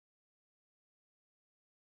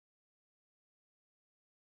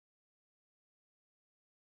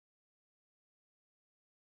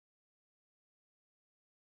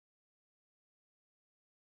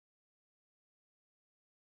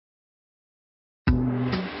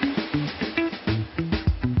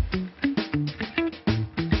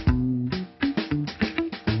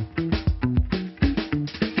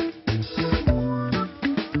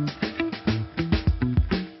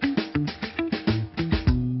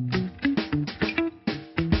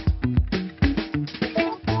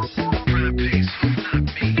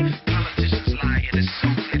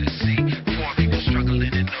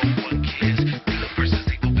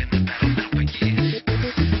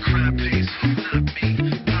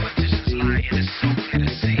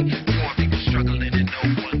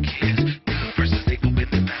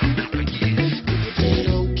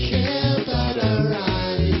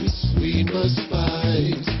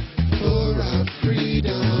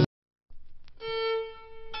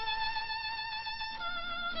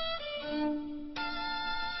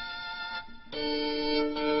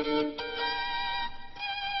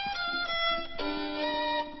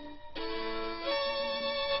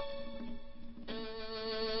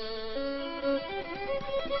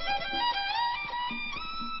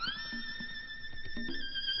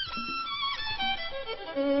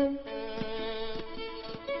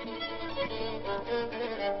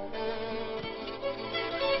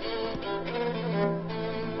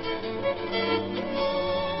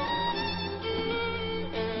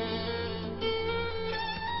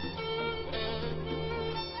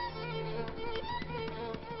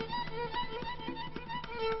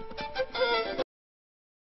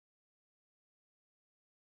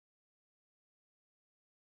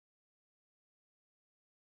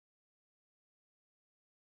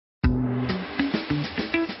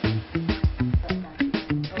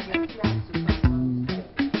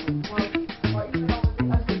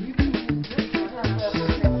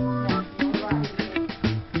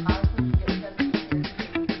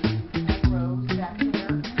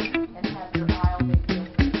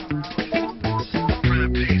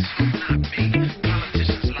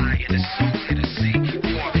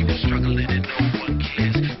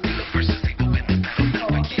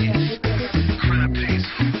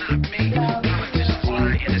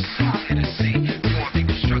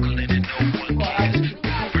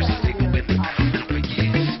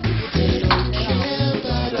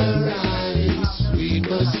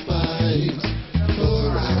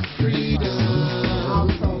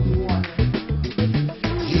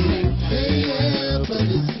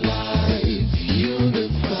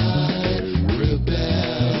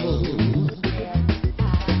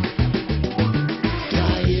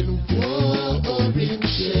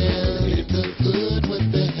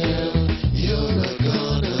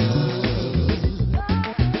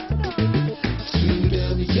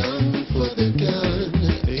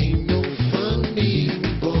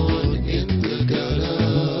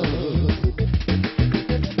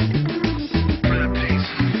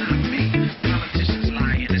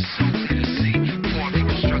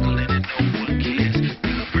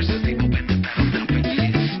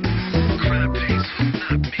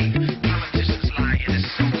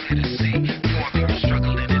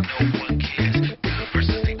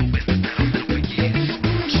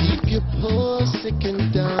you're poor, sick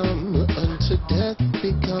and dumb, unto death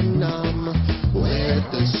become numb, where'd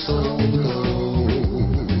the soul go?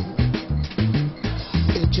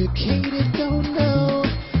 Educated don't know,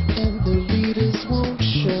 and the leaders won't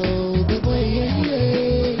show the way.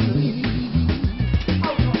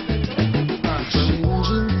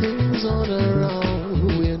 Changing things on our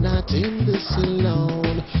own, we're not in this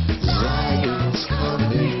alone. Zion's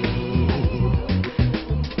coming.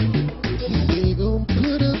 They gon'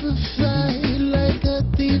 put up a fight like a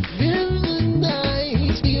thief in the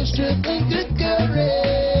night. Be a strength and good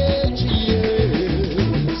courage,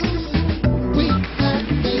 yes. We have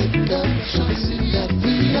made up choices that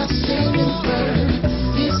we are standing firm.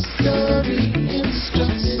 History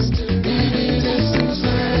instructs, and it isn't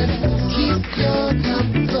mine. Keep your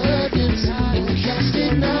confidence and cast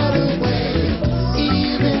it not away.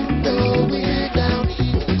 Even though we're down,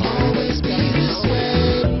 we'll always be this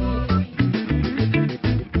way.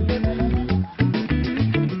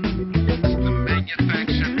 The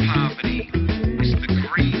manufactured poverty is the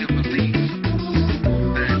greed of belief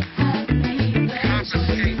that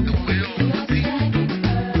confiscate the will of the people.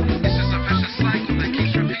 It's just a vicious cycle that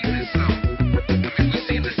keeps repeating itself. I mean, we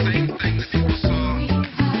see the same thing that people saw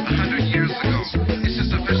 100 years ago. It's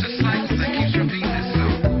just a vicious cycle that keeps repeating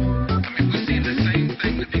itself. I mean, we see the same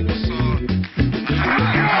thing that people saw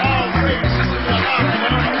 100 years ago. It's just a vicious cycle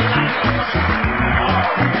that keeps repeating itself. It's just a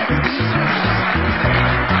vicious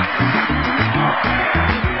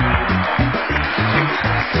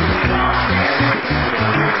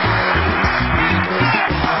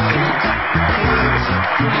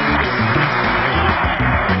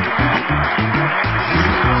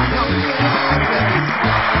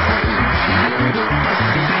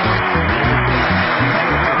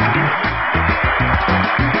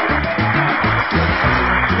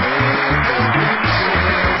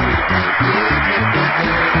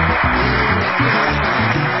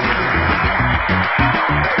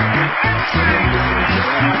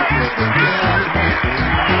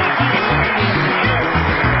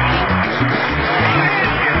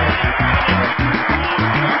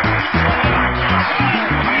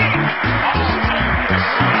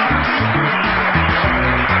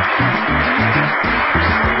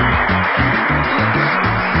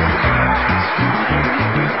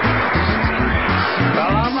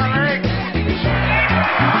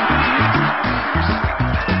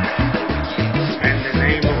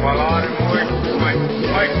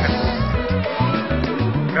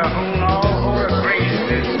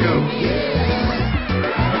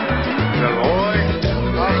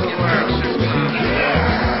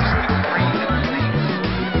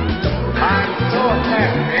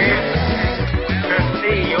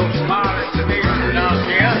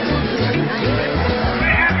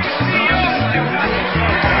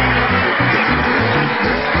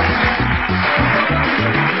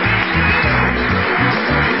that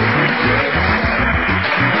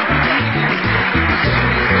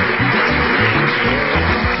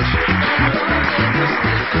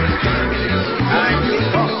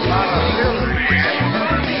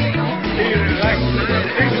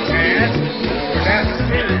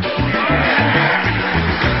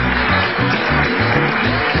keeps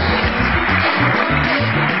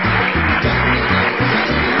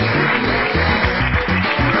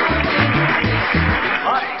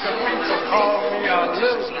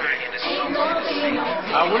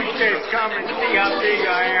I wish they'd come and see how big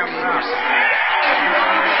I am now.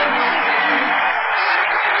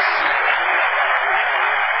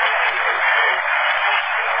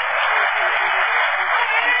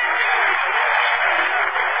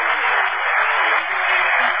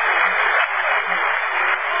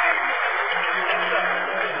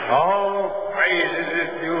 All praises is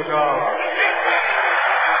due to Allah,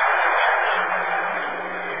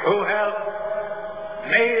 who has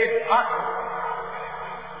made it possible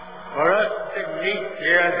for us to meet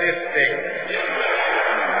here this day,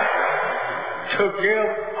 to give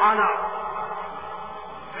honor,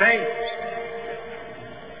 thanks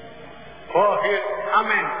for His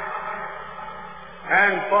coming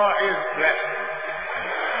and for His blessing.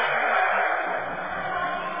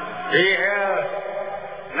 He has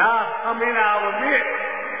now come in our midst.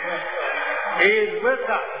 He is with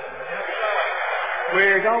us.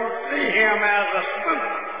 We don't see Him as a spook.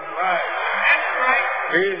 Right. That's right.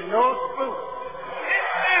 He is no spook.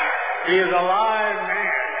 He is a live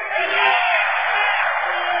man.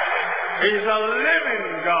 He's a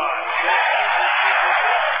living God.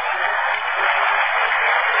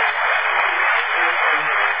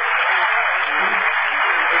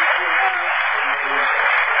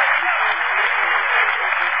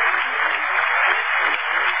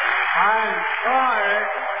 I'm sorry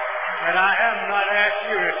And I have not asked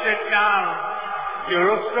you to sit down. You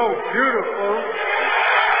look so beautiful.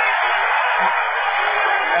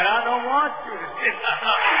 And I don't want you to sit down.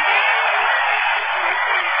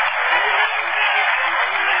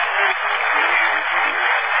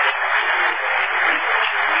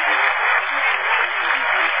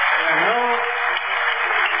 You know,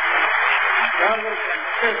 brothers and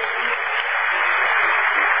sisters,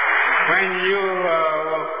 when you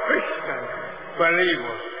were Christian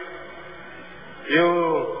believers, you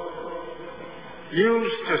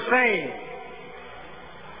used to sing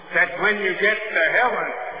that when you get to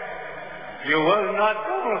heaven, you will not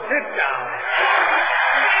go to sit down.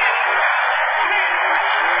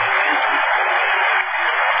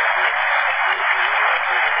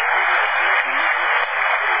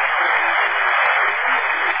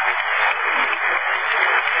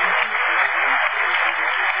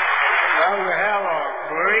 Well, we have a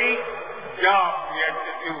great job yet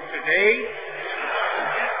to do today.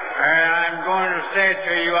 And I'm going to say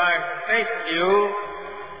to you, I thank you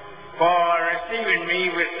for receiving me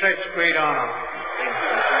with such great honor.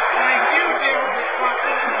 Thank you, dear.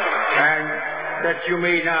 And that you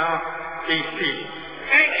may now be seated.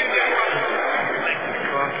 Thank you, dear.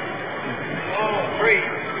 Oh, praise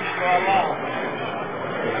for Allah.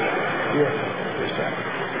 Yes, sir.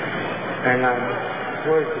 And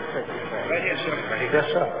where's the secretary? Right here, sir. Right here. Yes,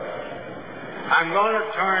 sir. I'm going to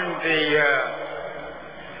turn the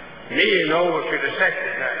meeting over to the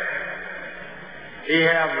secretary. He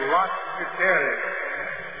has lots to tell you.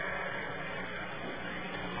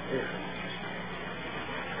 Yes.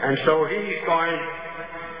 And so he's going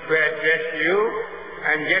to address you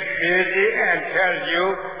and get busy and tell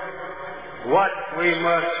you what we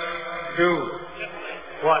must do,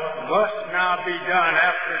 what must now be done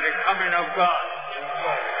after the coming of God.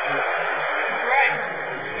 Right.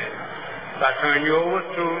 I turn you over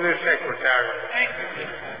to the secretary. Thank you.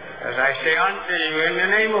 As I say unto you, in the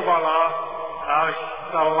name of Allah,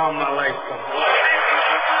 Assalamu alaikum.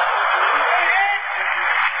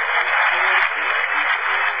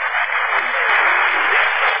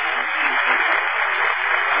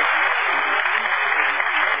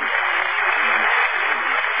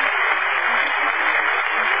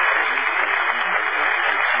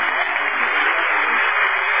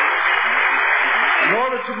 In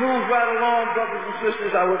order to move right along, brothers and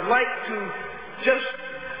sisters, I would like to just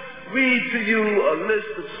read to you a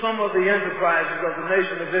list of some of the enterprises of the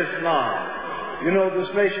Nation of Islam. You know, this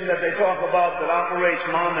nation that they talk about that operates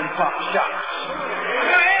mom and pop shops.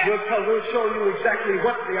 We'll show you exactly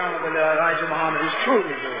what the Honorable Elijah Muhammad is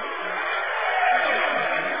truly doing.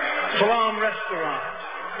 Salam restaurants,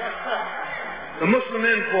 the Muslim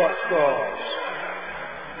import stores,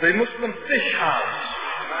 the Muslim fish house,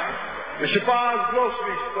 the Shabazz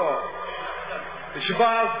grocery store, the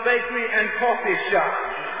Shabazz bakery and coffee shop,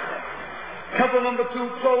 Temple No. 2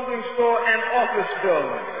 clothing store and office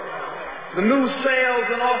building, the new sales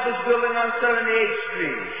and office building on 78th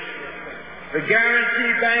Street, the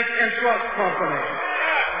Guarantee Bank and Trust Company,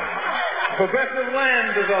 Progressive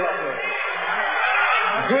Land Development,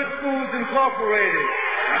 Good Foods Incorporated,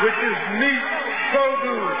 which is meat,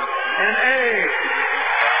 produce, and eggs,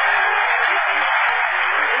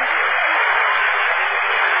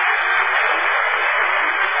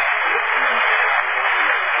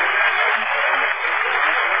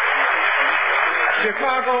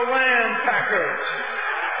 Chicago Ram Packers,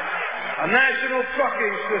 a national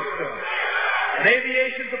trucking system, an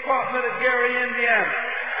aviation department at Gary, Indiana,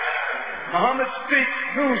 Muhammad Street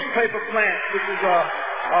newspaper plant, which is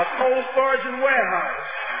a cold storage and warehouse,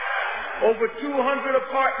 over 200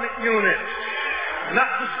 apartment units,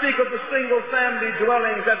 not to speak of the single-family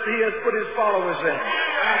dwellings that he has put his followers in.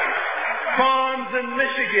 Farms in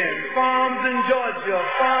Michigan, farms in Georgia,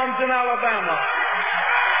 farms in Alabama.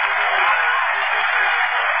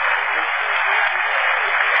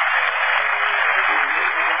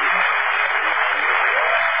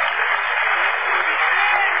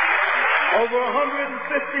 Over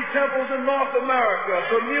 150 temples in North America,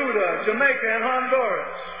 Bermuda, Jamaica, and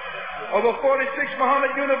Honduras. Over 46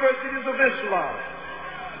 Muhammad universities of Islam.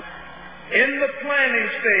 In the planning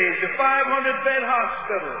stage, a 500-bed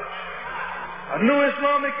hospital, a new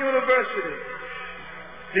Islamic university,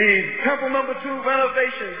 the Temple No. 2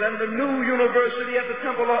 renovations, and the new university at the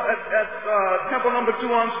Temple No. 2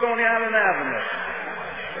 on Stony Island Avenue.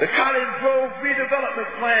 The Cottage Grove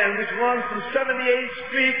redevelopment plan, which runs from 78th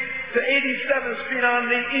Street to 87th Street on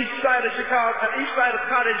the east side of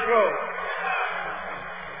Cottage Grove.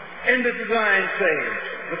 In the design stage.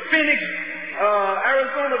 The Phoenix,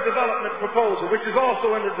 Arizona development proposal, which is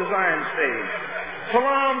also in the design stage.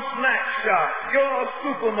 Salam Snack Shop, Your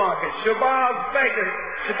Supermarket, Shabazz Bakery,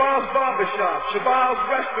 Shabazz Barbershop, Shabazz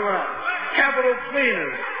Restaurant, Capital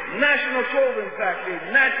Cleaners, National Clothing Factory,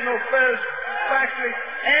 National Fairs Factory,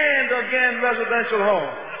 and again residential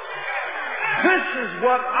homes. This is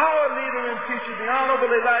what our leader and teacher, the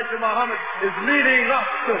Honorable Elijah Muhammad, is leading us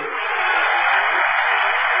to.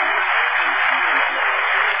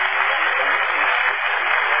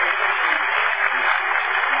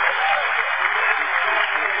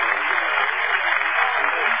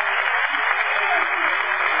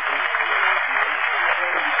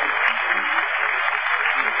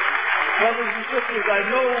 Brothers and sisters, I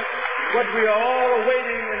know what we are all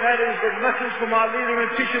awaiting, and that is the message from our leader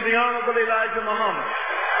and teacher, the Honorable Elijah Muhammad.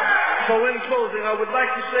 So in closing, I would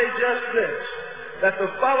like to say just this, that the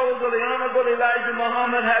followers of the Honorable Elijah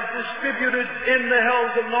Muhammad have distributed in the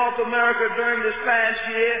hells of North America during this past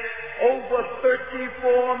year over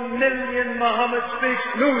 34 million Muhammad Speaks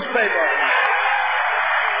newspapers.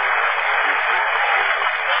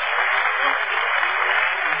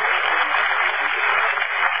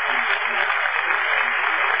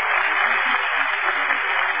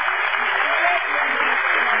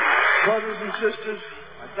 Brothers and sisters,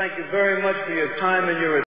 I thank you very much for your time and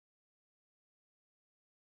your attention.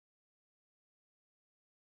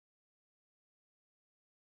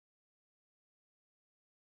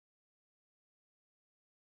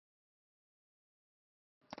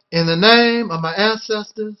 In the name of my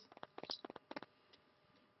ancestors,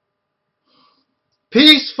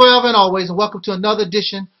 peace forever and always, and welcome to another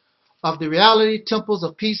edition of the Reality Temples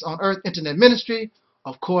of Peace on Earth Internet Ministry.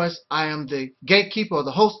 Of course, I am the gatekeeper or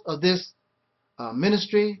the host of this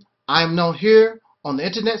ministry. I am known here on the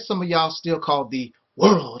internet, some of y'all still call the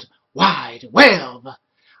World Wide Web.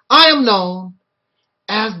 I am known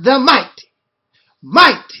as the mighty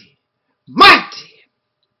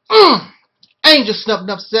Angel Snuff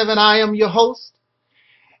Nuff 7. I am your host,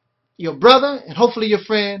 your brother, and hopefully your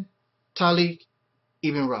friend, Taalik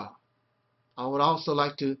Ibn'Rad. I would also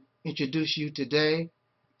like to introduce you today,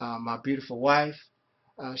 my beautiful wife.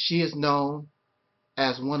 She is known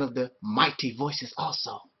as one of the mighty voices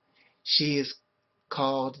also. She is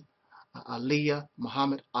called Aleeyah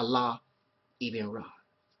Muhammad Allah Ibn'Rad.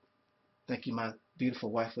 Thank you, my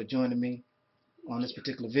beautiful wife, for joining me on this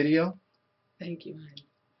particular video. Thank you, honey.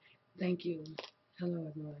 Thank you. Hello,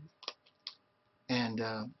 everyone. And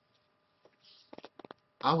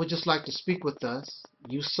I would just like to speak with us.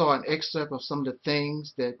 You saw an excerpt of some of the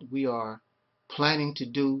things that we are planning to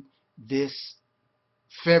do this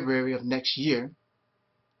February of next year.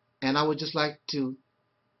 And I would just like to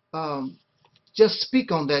just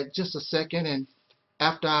speak on that just a second. And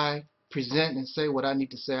after I present and say what I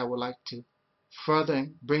need to say, I would like to further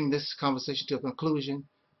and bring this conversation to a conclusion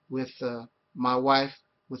with my wife,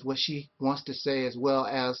 with what she wants to say, as well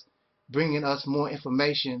as bringing us more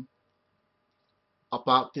information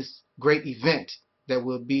about this great event that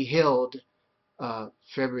will be held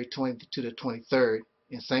February 20th to the 23rd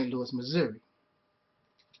in St. Louis, Missouri.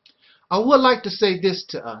 I would like to say this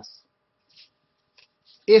to us.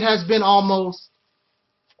 It has been almost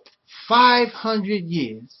 500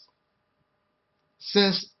 years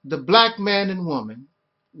since the black man and woman,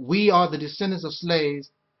 we are the descendants of slaves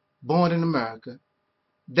born in America,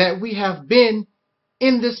 that we have been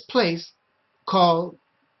in this place called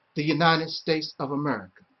the United States of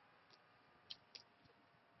America.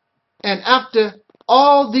 And after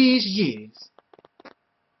all these years,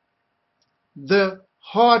 the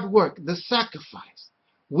hard work, the sacrifice,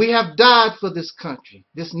 we have died for this country,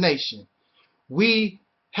 this nation. We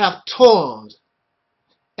have toiled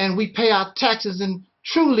and we pay our taxes, and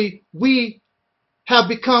truly we have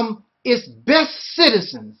become its best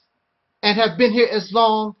citizens and have been here as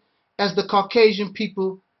long as the Caucasian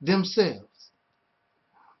people themselves.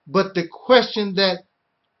 But the question that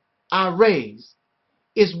I raise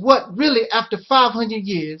is, what really, after 500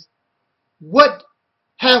 years, what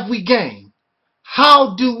have we gained?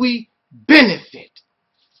 How do we benefit?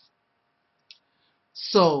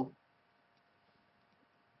 So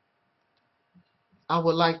I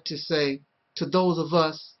would like to say to those of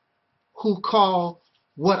us who call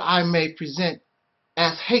what I may present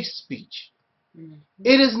as hate speech,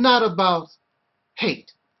 it is not about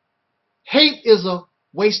hate. Hate is a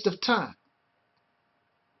waste of time.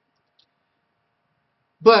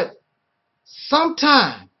 But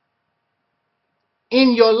sometime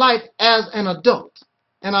in your life as an adult,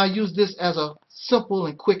 and I use this as a simple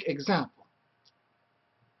and quick example,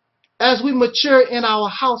 as we mature in our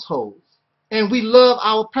households and we love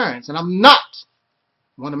our parents, and I'm not,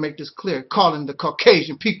 I want to make this clear, calling the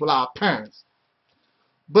Caucasian people our parents,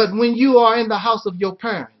 but when you are in the house of your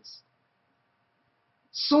parents,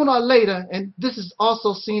 sooner or later, and this is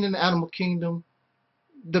also seen in the animal kingdom,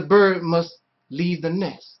 the bird must leave the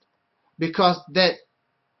nest because that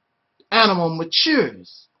animal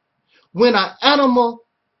matures. When an animal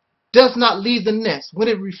does not leave the nest, when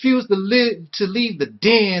it refuses to leave the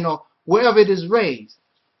den or wherever it is raised,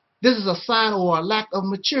 this is a sign or a lack of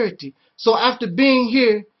maturity. So after being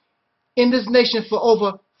here in this nation for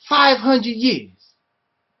over 500 years,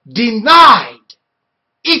 denied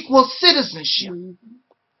equal citizenship,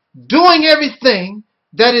 doing everything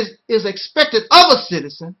that is expected of a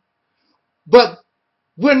citizen, but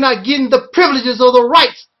we're not getting the privileges or the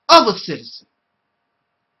rights of a citizen.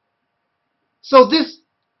 So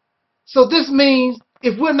this means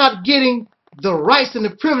if we're not getting the rights and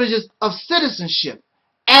the privileges of citizenship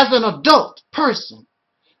as an adult person,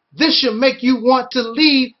 this should make you want to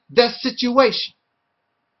leave that situation.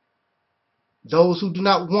 Those who do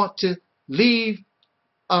not want to leave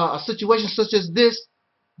a situation such as this,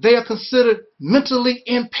 they are considered mentally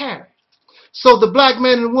impaired. So the black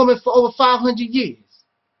man and woman for over 500 years,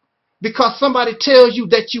 because somebody tells you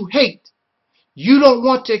that you hate, you don't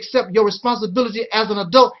want to accept your responsibility as an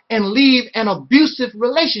adult and leave an abusive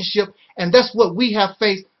relationship. And that's what we have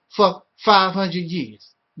faced for 500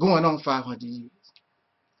 years, going on 500 years.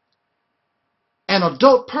 An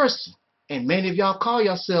adult person, and many of y'all call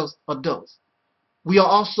yourselves adults, we are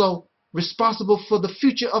also responsible for the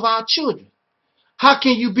future of our children. How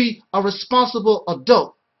can you be a responsible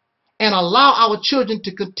adult and allow our children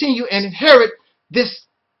to continue and inherit this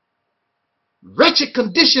wretched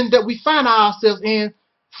condition that we find ourselves in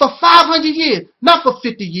for 500 years? Not for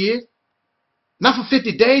 50 years, not for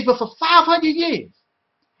 50 days, but for 500 years.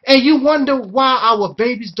 And you wonder why our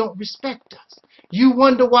babies don't respect us. You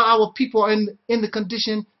wonder why our people are in the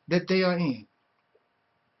condition that they are in.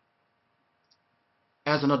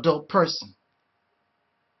 As an adult person,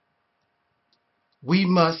 we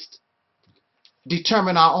must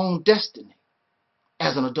determine our own destiny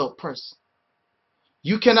as an adult person.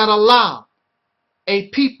 You cannot allow a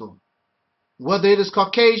people, whether it is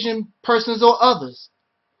Caucasian persons or others,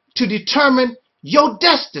 to determine your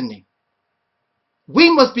destiny.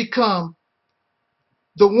 We must become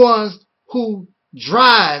the ones who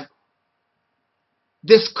drive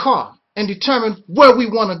this car and determine where we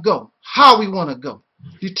want to go, how we want to go,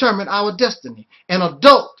 determine our destiny. An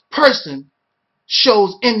adult person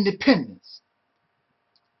shows independence.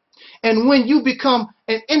 And when you become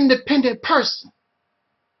an independent person,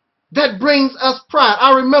 that brings us pride.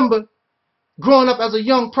 I remember growing up as a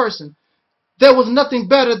young person, there was nothing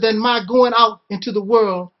better than my going out into the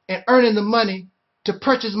world and earning the money to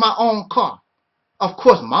purchase my own car. Of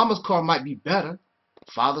course, mama's car might be better,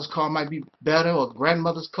 father's car might be better, or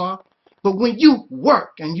grandmother's car. But when you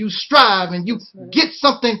work and you strive and you get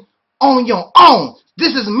something on your own,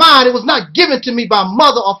 this is mine. It was not given to me by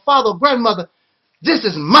mother or father or grandmother. This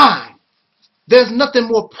is mine. There's nothing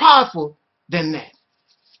more prideful than that.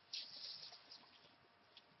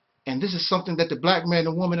 And this is something that the black man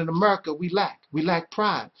and woman in America, we lack. We lack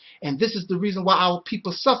pride. And this is the reason why our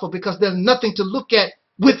people suffer, because there's nothing to look at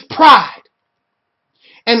with pride.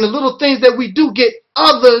 And the little things that we do get,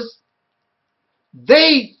 others,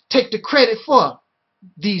 they take the credit for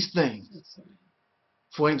these things.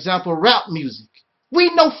 For example, rap music.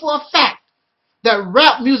 We know for a fact that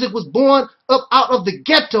rap music was born up out of the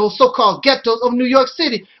ghettos, so-called ghettos of New York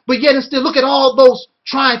City. But yet and still, look at all those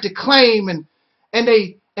trying to claim and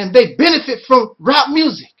they benefit from rap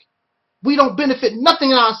music. We don't benefit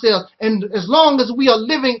nothing in ourselves. And as long as we are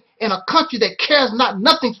living in a country that cares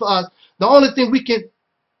nothing for us, the only thing we can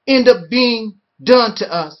end up being done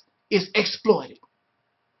to us is exploited.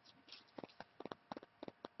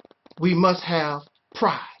 We must have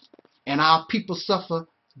pride. And our people suffer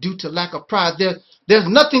due to lack of pride. There's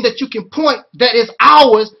nothing that you can point that is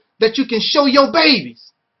ours that you can show your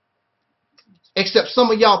babies. Except some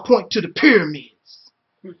of y'all point to the pyramids.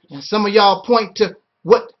 And some of y'all point to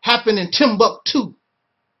what happened in Timbuktu.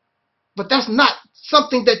 But that's not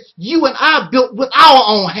something that you and I built with our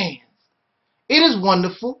own hands. It is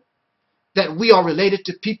wonderful that we are related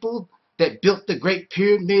to people that built the great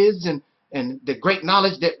pyramids and the great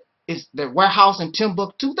knowledge that is the warehouse in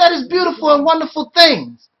Timbuktu. That is beautiful and wonderful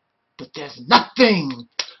things. But there's nothing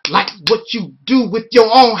like what you do with your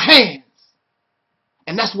own hands.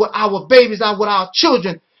 And that's what our babies are, what our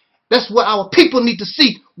children, that's what our people need to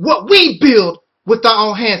see. What we build with our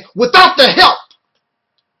own hands without the help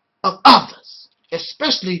of others.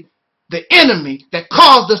 Especially the enemy that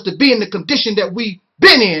caused us to be in the condition that we've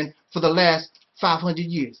been in for the last 500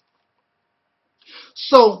 years.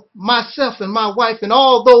 So myself and my wife and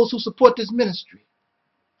all those who support this ministry,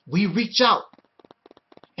 we reach out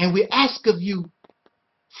and we ask of you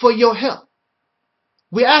for your help.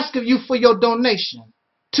 We ask of you for your donation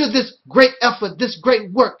to this great effort, this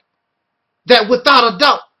great work, that without a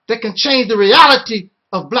doubt, that can change the reality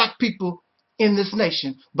of black people in this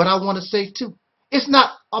nation. But I want to say too, it's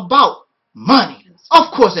not about money.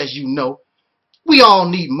 Of course, as you know, we all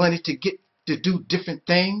need money to do different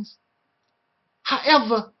things.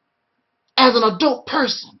 However, as an adult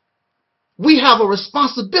person, we have a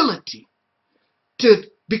responsibility to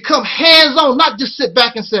become hands-on, not just sit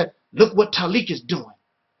back and say, look what Taalik is doing.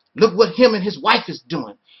 Look what him and his wife is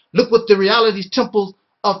doing. Look what the Reality Temples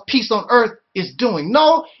of Peace on Earth is doing.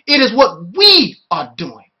 No, it is what we are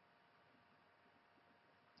doing.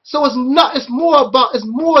 So it's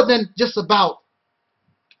more than just about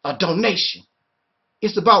a donation.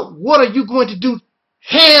 It's about what are you going to do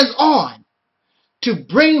hands-on to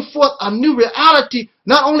bring forth a new reality,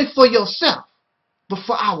 not only for yourself, but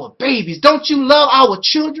for our babies. Don't you love our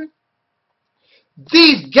children?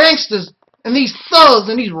 These gangsters and these thugs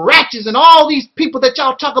and these ratchets and all these people that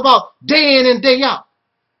y'all talk about day in and day out,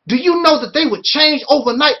 do you know that they would change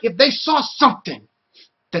overnight if they saw something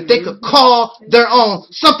that they could call their own,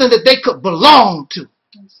 something that they could belong to?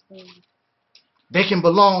 They can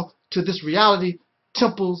belong to this Reality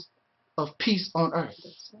Temples of Peace on Earth,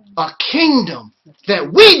 a kingdom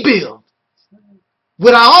that we build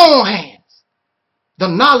with our own hands. The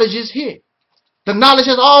knowledge is here. The knowledge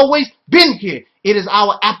has always been here. It is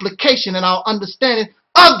our application and our understanding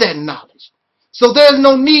of that knowledge. So there's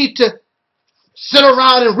no need to sit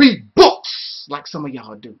around and read books like some of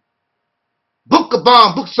y'all do.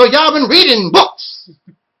 Book-a-bomb books. So y'all been reading books.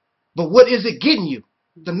 But what is it getting you?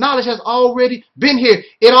 The knowledge has already been here.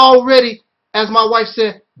 It already, as my wife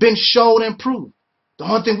said, been shown and proved. The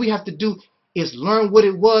only thing we have to do is learn what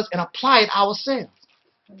it was and apply it ourselves.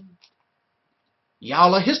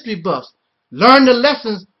 Y'all are history buffs. Learn the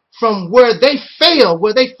lessons from where they failed,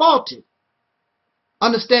 where they faulted.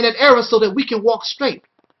 Understand that error so that we can walk straight.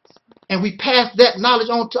 And we pass that knowledge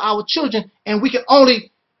on to our children, and we can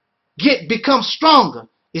only become stronger.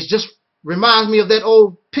 It just reminds me of that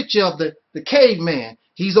old picture of the caveman.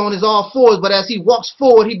 He's on his all fours, but as he walks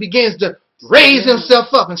forward, he begins to raise himself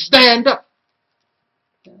up and stand up.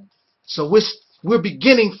 So we're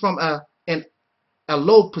beginning from a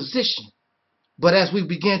low position. But as we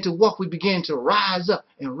begin to walk, we begin to rise up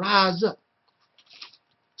and rise up.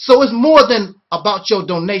 So it's more than about your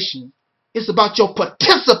donation. It's about your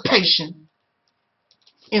participation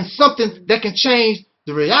in something that can change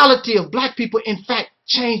the reality of black people. In fact,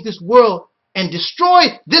 change this world and destroy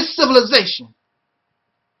this civilization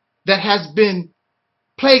that has been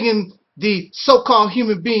plaguing the so-called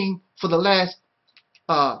human being for the last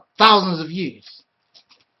thousands of years.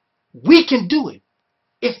 We can do it.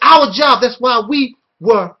 It's our job. That's why we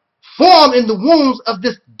were formed in the wombs of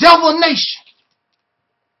this devil nation.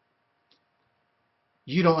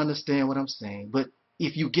 You don't understand what I'm saying, but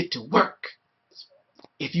if you get to work,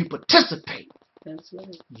 if you participate, That's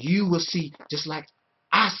right. you will see, just like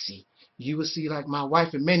I see, you will see like my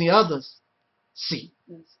wife and many others see.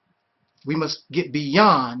 We must get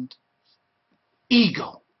beyond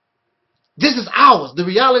ego. This is ours. The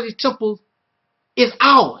Reality Temple is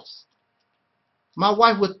ours. My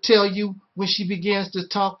wife would tell you when she begins to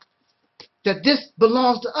talk that this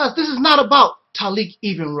belongs to us. This is not about Taalik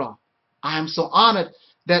Ibn'Rad. I am so honored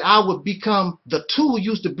that I would become the tool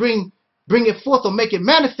used to bring it forth or make it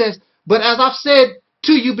manifest. But as I've said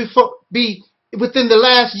to you before, within the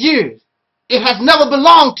last years, it has never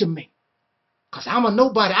belonged to me. Because I'm a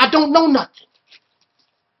nobody. I don't know nothing.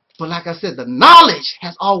 But like I said, the knowledge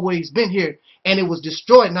has always been here, and it was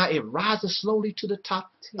destroyed. Now it rises slowly to the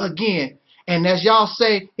top again. And as y'all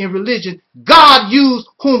say in religion, God used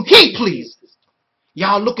whom he pleases.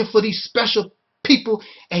 Y'all looking for these special people,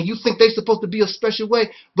 and you think they're supposed to be a special way,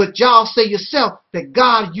 but y'all say yourself that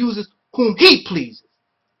God uses whom he pleases.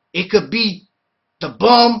 It could be the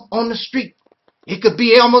bum on the street. It could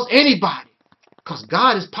be almost anybody. Because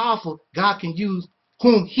God is powerful. God can use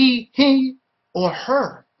whom he or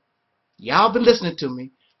her. Y'all been listening to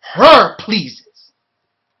me. Her pleases.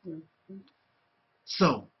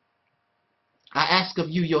 So, I ask of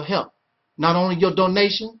you your help. Not only your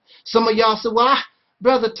donation. Some of y'all say, well,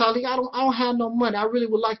 Brother Taalik, I don't have no money. I really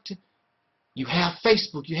would like to. You have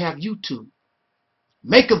Facebook. You have YouTube.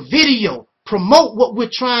 Make a video. Promote what we're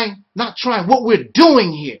what we're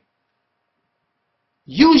doing here.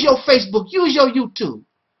 Use your Facebook. Use your YouTube.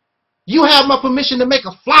 You have my permission to make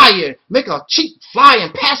a flyer. Make a cheap flyer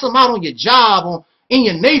and pass them out on your job, in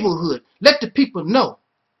your neighborhood. Let the people know.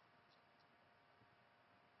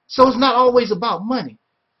 So it's not always about money.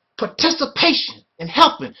 Participation and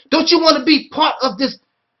helping. Don't you want to be part of this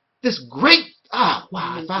great Wow,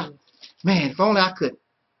 if only I could.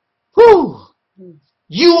 Whoo!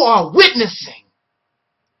 You are witnessing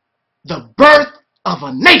the birth of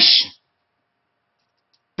a nation.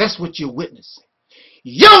 That's what you're witnessing.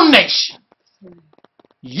 Your nation.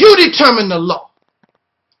 You determine the law.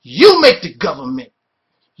 You make the government.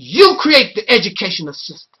 You create the educational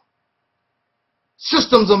system.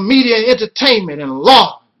 Systems of media and entertainment and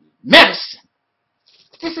law, medicine.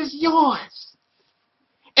 This is yours.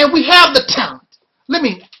 And we have the talent. Let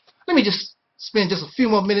me just spend just a few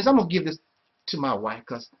more minutes. I'm going to give this to my wife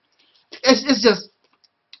because it's just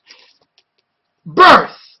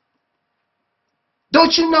birth.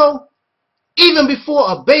 Don't you know, even before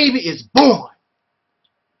a baby is born,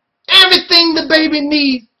 everything the baby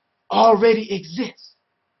needs already exists.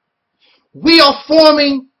 We are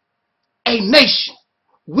forming a nation.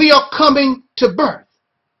 We are coming to birth.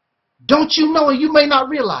 Don't you know, and you may not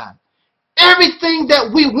realize, everything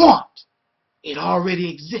that we want, it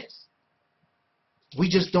already exists. We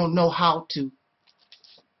just don't know how to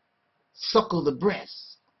suckle the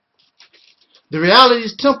breast. The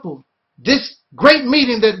Reality's Temple, this great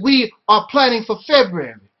meeting that we are planning for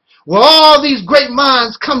February, where all these great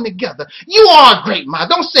minds come together. You are a great mind.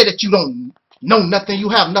 Don't say that you don't know nothing, you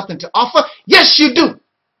have nothing to offer. Yes, you do.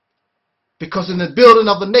 Because in the building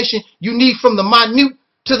of a nation, you need from the minute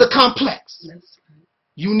to the complex.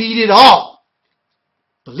 You need it all.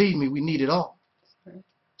 Believe me, we need it all.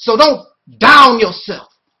 So don't down yourself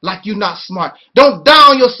like you're not smart. Don't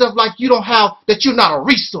down yourself like you don't have, that you're not a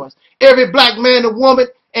resource. Every black man and woman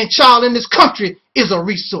and child in this country is a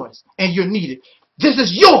resource, and you're needed. This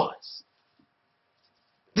is yours.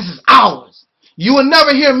 This is ours. You will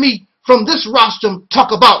never hear me from this rostrum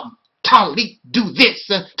talk about Taalik do this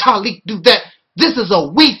and Taalik do that. This is a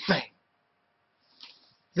we thing.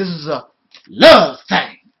 This is a love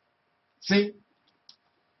thing. See?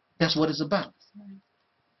 That's what it's about.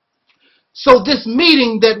 So this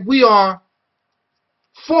meeting that we are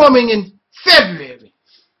forming in February,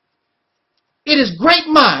 it is great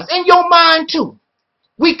minds, and your mind too.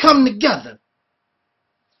 We come together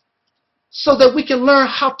so that we can learn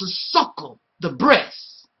how to suckle the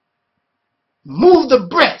breast, move the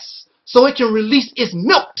breast so it can release its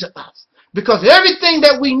milk to us. Because everything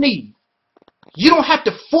that we need, you don't have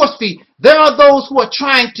to force feed. There are those who are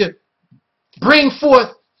trying to bring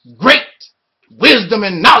forth great wisdom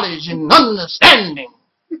and knowledge and understanding.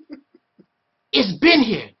 It's been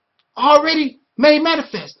here, already made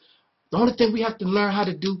manifest. The only thing we have to learn how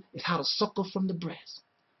to do is how to suckle from the breast,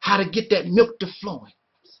 how to get that milk to flowing.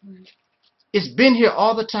 It's been here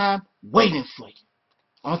all the time, waiting for you.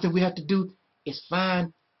 The only thing we have to do is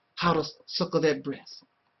find how to suckle that breast.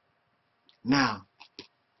 Now,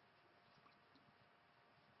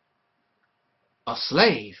 a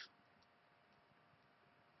slave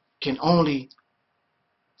can only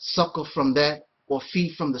suckle from that or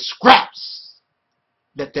feed from the scraps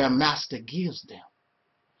that their master gives them.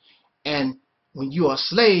 And when you are a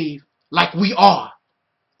slave, like we are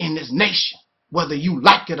in this nation, whether you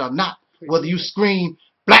like it or not, whether you scream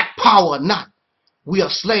black power or not, we are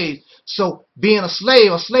slaves. So being a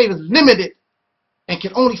slave is limited and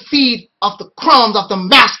can only feed off the crumbs off the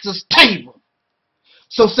master's table.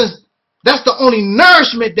 So since that's the only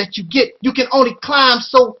nourishment that you get, you can only climb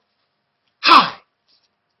so high.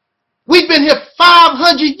 We've been here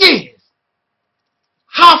 500 years.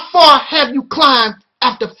 How far have you climbed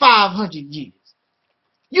after 500 years?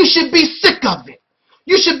 You should be sick of it.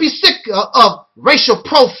 You should be sick of racial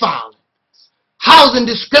profiling, housing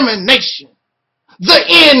discrimination, the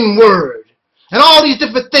N-word, and all these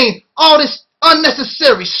different things, all this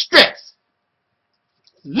unnecessary stress.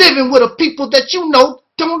 Living with a people that you know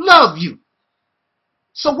don't love you.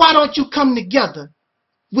 So why don't you come together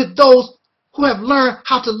with those who have learned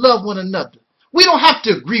how to love one another? We don't have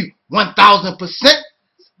to agree 1,000%.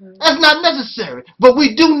 That's not necessary. But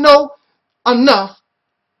we do know enough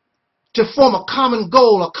to form a common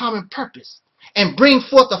goal, a common purpose, and bring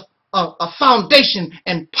forth a foundation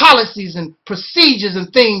and policies and procedures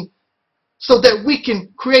and things so that we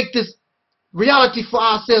can create this reality for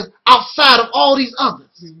ourselves outside of all these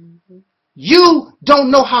others. You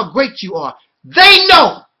don't know how great you are. They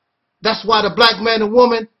know. That's why the black man and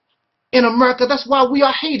woman in America, that's why we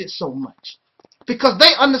are hated so much. Because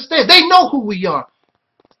they understand. They know who we are.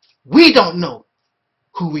 We don't know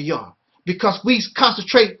who we are. Because we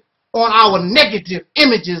concentrate on our negative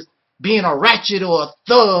images, being a ratchet or a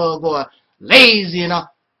thug or lazy and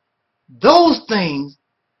those things.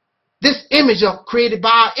 This image are created by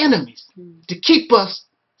our enemies to keep us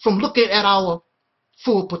from looking at our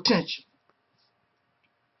full potential.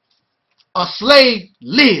 A slave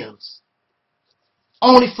lives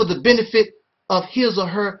only for the benefit of his or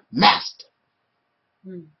her master.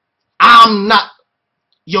 Mm. I'm not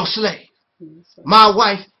your slave. Yes, sir. My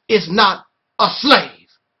wife is not a slave.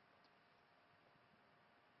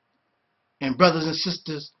 And brothers and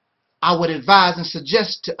sisters, I would advise and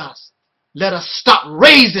suggest to us, let us stop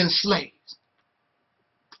raising slaves.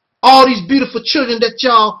 All these beautiful children that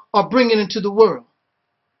y'all are bringing into the world.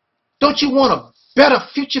 Don't you want a better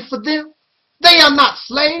future for them? They are not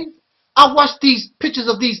slaves. I watch these pictures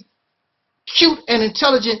of these cute and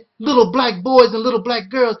intelligent little black boys and little black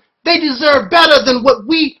girls. They deserve better than what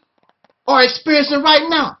we are experiencing right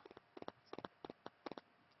now.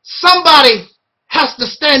 Somebody has to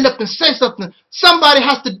stand up and say something. Somebody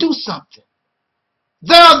has to do something.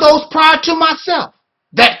 There are those prior to myself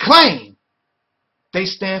that claim they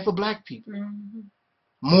stand for black people. Mm-hmm.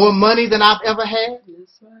 More money than I've ever had.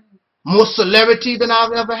 That's right. More celebrity than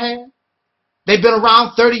I've ever had. They've been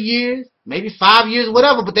around 30 years, maybe 5 years,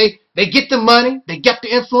 whatever, but they get the money, they get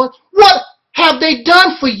the influence. What have they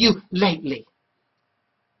done for you lately?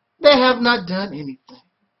 They have not done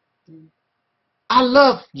anything. I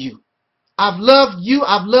love you. I've loved you.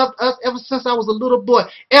 I've loved us ever since I was a little boy.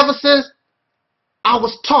 Ever since I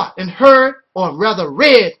was taught and heard, or rather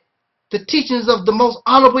read, the teachings of the most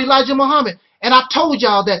honorable Elijah Muhammad. And I told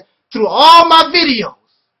y'all that through all my videos,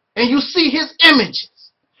 and you see his images,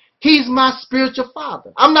 he's my spiritual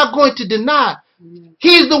father. I'm not going to deny.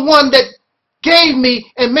 He's the one that gave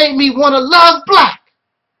me and made me want to love black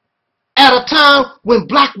at a time when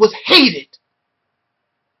black was hated.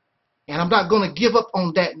 And I'm not going to give up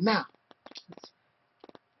on that now.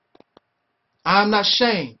 I'm not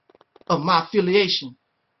ashamed of my affiliation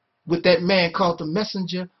with that man called the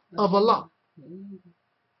Messenger of Allah.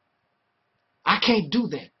 I can't do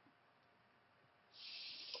that.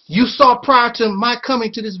 You saw prior to my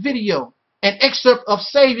coming to this video an excerpt of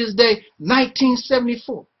Savior's Day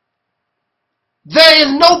 1974. There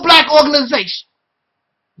is no black organization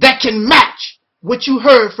that can match what you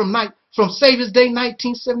heard from Savior's Day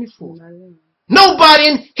 1974. Nobody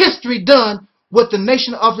in history done what the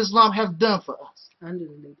Nation of Islam have done for us. Under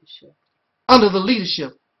the leadership. Under the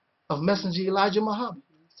leadership of Messenger Elijah Muhammad.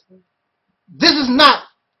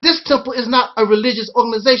 This temple is not a religious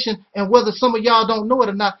organization, and whether some of y'all don't know it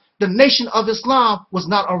or not, the Nation of Islam was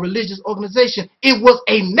not a religious organization. It was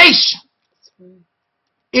a nation.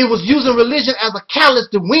 It was using religion as a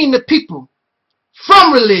catalyst to wean the people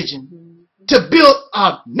from religion to build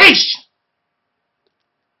a nation.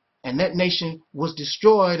 And that nation was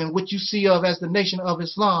destroyed, and what you see of as the Nation of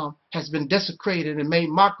Islam has been desecrated and made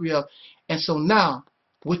mockery of. And so now,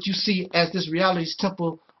 what you see as this reality's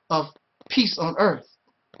temple of peace on earth,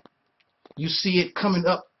 you see it coming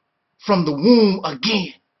up from the womb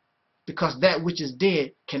again, because that which is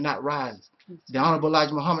dead cannot rise. The Honorable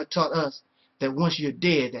Elijah Muhammad taught us that once you're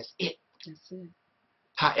dead, that's it. That's it.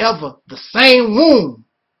 However, the same womb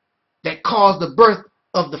that caused the birth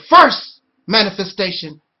of the first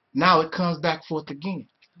manifestation, now it comes back forth again.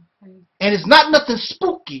 Okay. And it's not nothing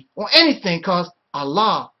spooky or anything, because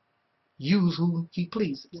Allah uses whom He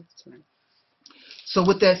pleases. That's right. So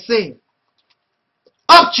with that said,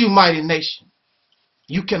 up you mighty nation,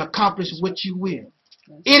 you can accomplish what you will.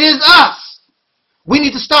 It is us. We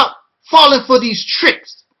need to stop falling for these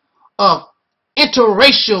tricks of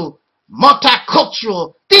interracial,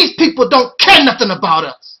 multicultural. These people don't care nothing about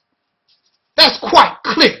us. That's quite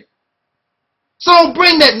clear. So don't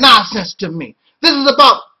bring that nonsense to me. This is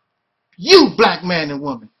about you, black man and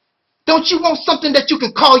woman. Don't you want something that you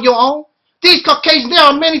can call your own? These Caucasians, there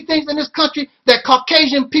are many things in this country that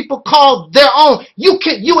Caucasian people call their own. You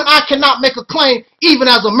and I cannot make a claim, even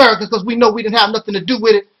as Americans, because we know we didn't have nothing to do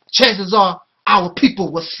with it. Chances are our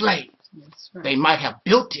people were slaves. That's right. They might have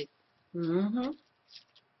built it. Mm-hmm.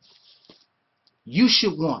 You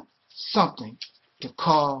should want something to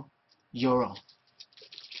call your own.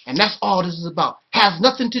 And that's all this is about. Has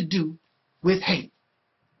nothing to do with hate.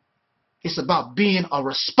 It's about being a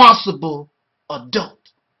responsible adult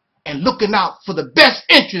and looking out for the best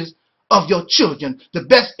interest of your children. The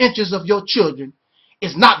best interest of your children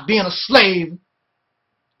is not being a slave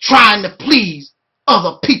trying to please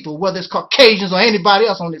other people, whether it's Caucasians or anybody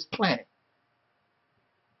else on this planet.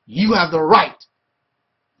 You have the right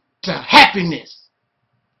to happiness.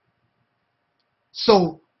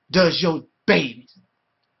 So does your babies.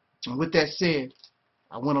 And with that said,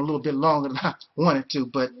 I went a little bit longer than I wanted to,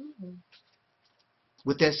 but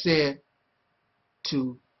with that said,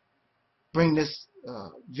 to bring this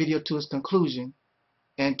video to its conclusion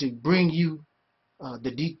and to bring you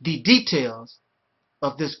the details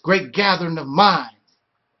of this great gathering of minds,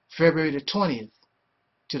 February the 20th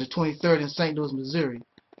to the 23rd in St. Louis, Missouri,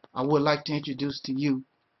 I would like to introduce to you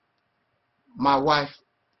my wife,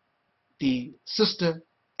 the sister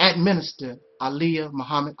Administer, Aleeyah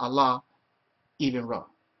Muhammad Allah Ibn'Rad.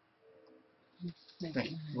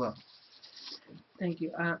 Thank you. Well, Thank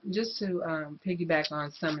you. Just to piggyback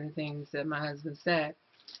on some of the things that my husband said,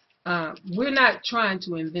 we're not trying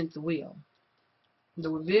to invent the wheel.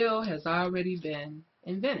 The wheel has already been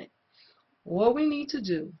invented. What we need to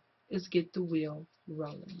do is get the wheel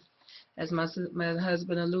rolling. As my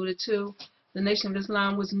husband alluded to, the Nation of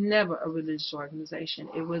Islam was never a religious organization.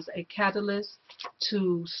 It was a catalyst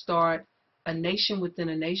to start a nation within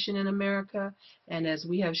a nation in America. And as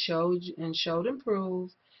we have showed and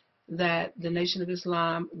proved, that the Nation of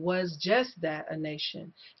Islam was just that, a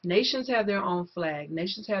nation. Nations have their own flag.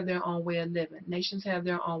 Nations have their own way of living. Nations have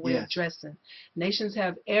their own way of dressing. Nations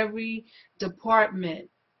have every department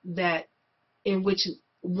that in which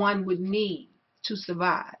one would need to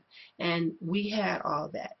survive. And we had all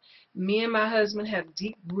that. Me and my husband have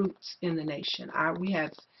deep roots in the nation. We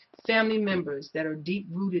have family members that are deep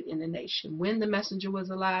rooted in the nation when the messenger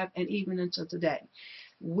was alive and even until today.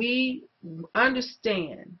 We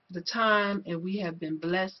understand the time, and we have been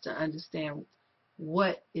blessed to understand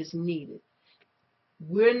what is needed.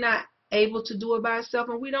 We're not able to do it by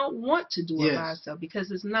ourselves, and we don't want to do it by ourselves,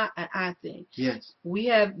 because it's not an I thing.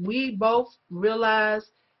 We both realize,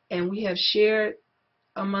 and we have shared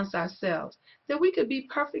amongst ourselves, that we could be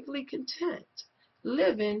perfectly content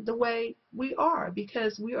living the way we are,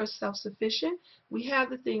 because we are self-sufficient. We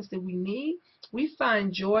have the things that we need. We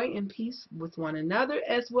find joy and peace with one another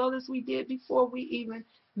as well as we did before we even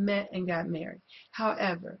met and got married.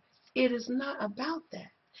 However, it is not about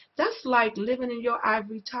that. That's like living in your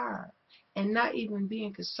ivory tower and not even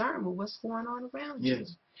being concerned with what's going on around you.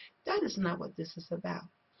 That is not what this is about.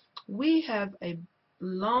 We have a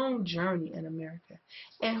long journey in America.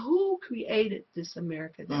 And who created this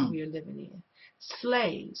America that we are living in?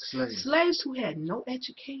 Slaves. Slaves who had no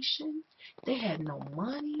education, they had no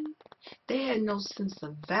money, they had no sense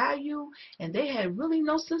of value, and they had really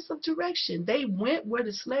no sense of direction. They went where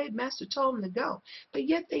the slave master told them to go. But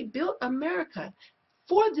yet they built America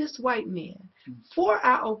for this white man, for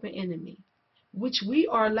our open enemy, which we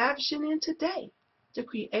are lavishing in today. The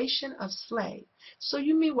creation of slaves. So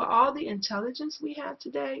you mean with all the intelligence we have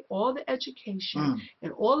today, all the education,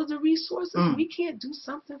 and all of the resources, we can't do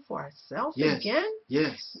something for ourselves again?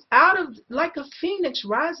 Out of, like a phoenix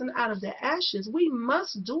rising out of the ashes, we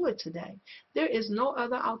must do it today. There is no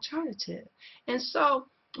other alternative. And so,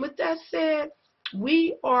 with that said,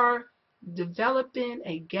 we are developing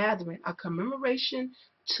a gathering, a commemoration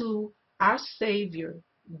to our Savior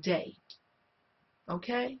Day.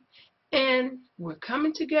 Okay? And we're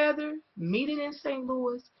coming together, meeting in St.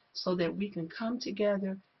 Louis, so that we can come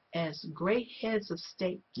together as great heads of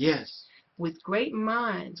state. With great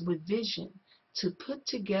minds, with vision, to put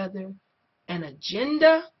together an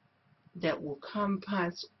agenda that will come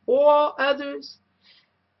past all others,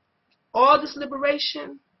 all this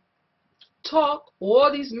liberation talk,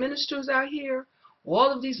 all these ministers out here,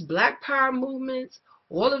 all of these black power movements,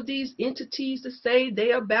 all of these entities that say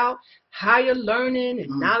they about higher learning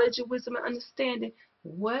and knowledge and wisdom and understanding.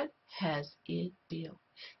 What has it built?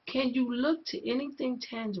 Can you look to anything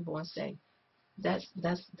tangible and say, that's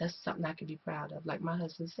something I can be proud of, like my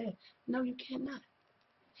husband said? No, you cannot.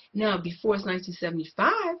 Now, before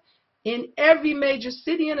 1975, in every major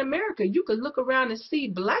city in America, you could look around and see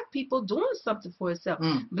black people doing something for itself.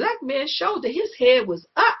 Black man showed that his head was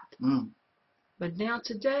up. But now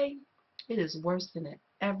today, it is worse than it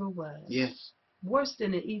ever was. Worse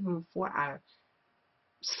than it even for our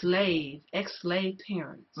ex-slave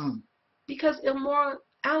parents. Because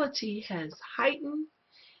immorality has heightened.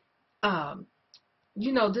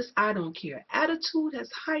 This I don't care attitude has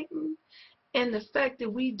heightened. And the fact that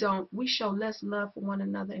we show less love for one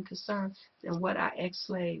another and concern than what our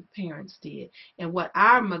ex-slave parents did, and what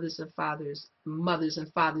our mothers and fathers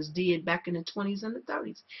did back in the 20s and the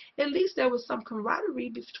 30s. At least there was some camaraderie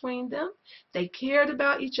between them. They cared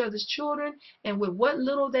about each other's children, and with what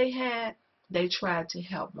little they had, they tried to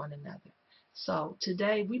help one another. So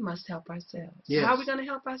today we must help ourselves. How are we going to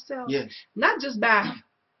help ourselves? Not just by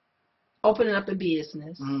opening up a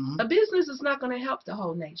business. A business is not going to help the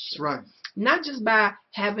whole nation. Not just by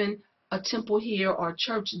having a temple here or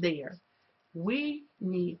church there. We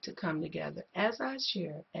need to come together, as I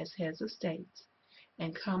share, as heads of states,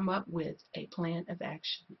 and come up with a plan of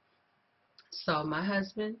action. So my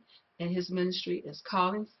husband and his ministry is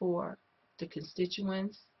calling for the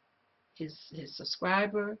constituents, his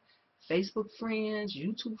subscriber, Facebook friends,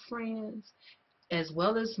 YouTube friends, as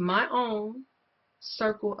well as my own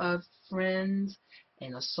circle of friends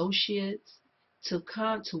and associates to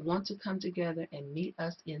want to come together and meet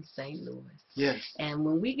us in St. Louis. Yes. And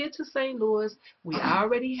when we get to St. Louis, we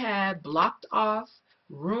already have blocked off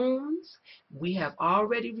rooms. We have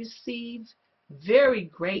already received very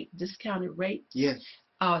great discounted rates. Yes.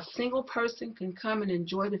 A single person can come and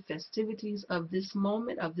enjoy the festivities of this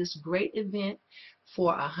moment, of this great event,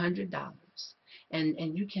 for $100.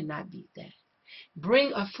 And you cannot beat that.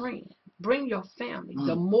 Bring a friend. Bring your family.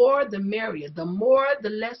 The more, the merrier. The more,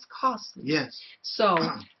 the less costly. Yes. So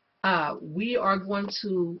we are going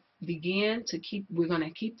to begin to we're going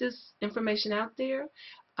to keep this information out there.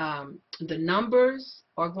 The numbers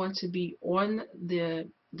are going to be on the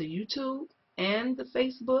YouTube and the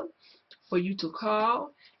Facebook for you to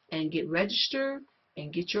call and get registered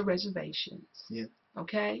and get your reservations. Yeah.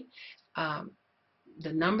 Okay?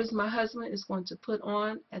 The numbers my husband is going to put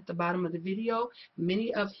on at the bottom of the video.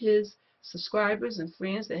 Many of his subscribers and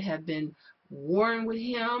friends that have been warring with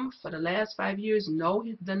him for the last 5 years know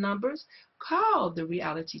the numbers. Call the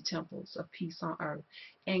Reality Temples of Peace on Earth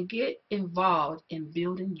and get involved in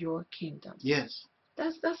building your kingdom. Yes.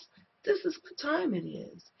 This is what time it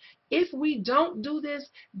is. If we don't do this,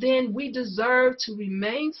 then we deserve to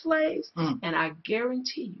remain slaves, and I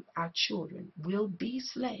guarantee you our children will be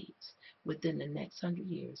slaves within the next 100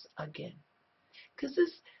 years again. Because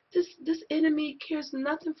this enemy cares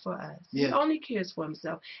nothing for us. Yeah. He only cares for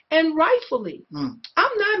himself. And rightfully, I'm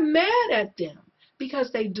not mad at them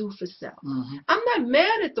because they do for self. I'm not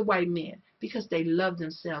mad at the white men because they love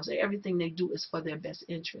themselves and everything they do is for their best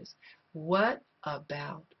interest. What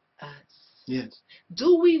about us? Yes.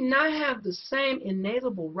 Do we not have the same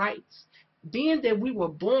inalienable rights, being that we were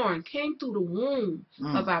born, came through the womb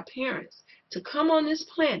of our parents, to come on this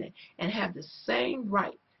planet and have the same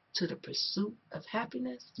right to the pursuit of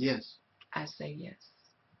happiness? Yes. I say yes.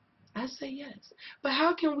 I say yes. But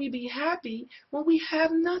how can we be happy when we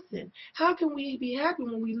have nothing? How can we be happy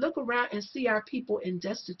when we look around and see our people in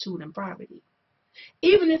destitute and poverty?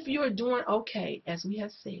 Even if you're doing okay, as we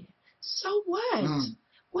have said, so what?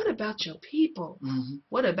 What about your people?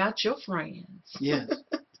 What about your friends? Yes.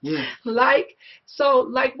 Yeah. Like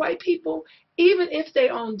white people, even if they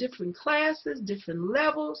own different classes, different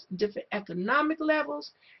levels, different economic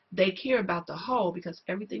levels, they care about the whole because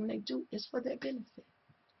everything they do is for their benefit.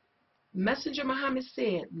 Messenger Muhammad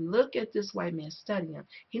said, look at this white man, study him.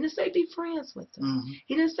 He didn't say be friends with them.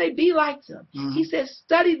 He didn't say be like them. He said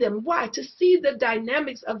study them. Why? To see the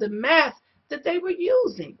dynamics of the math that they were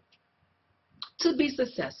using to be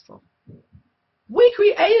successful. We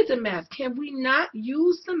created the math. Can we not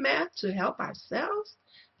use the math to help ourselves?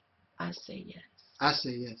 I say yes. I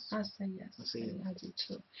say yes. I say yes. I say yes. I do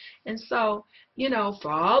too. And so,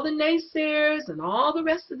 for all the naysayers and all the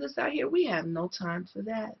rest of us out here, we have no time for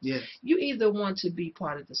that. Yes. You either want to be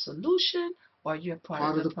part of the solution or you're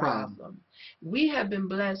part of the problem. We have been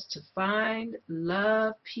blessed to find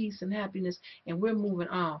love, peace, and happiness, and we're moving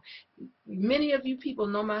on. Many of you people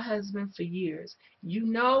know my husband for years. You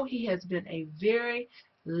know he has been a very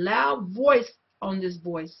loud voice on this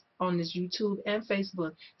YouTube and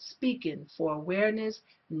Facebook, speaking for awareness,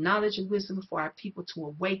 knowledge, and wisdom for our people to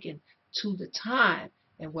awaken to the time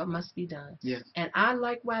and what must be done. Yes. And I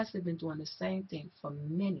likewise have been doing the same thing for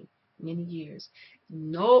many years.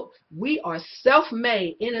 No, we are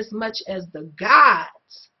self-made in as much as the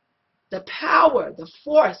gods, the power, the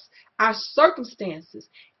force, our circumstances.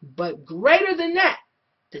 But greater than that,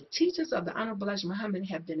 the teachings of the Honorable Elijah Muhammad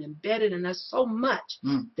have been embedded in us so much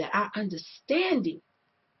that our understanding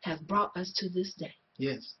has brought us to this day.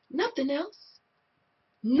 Yes. Nothing else.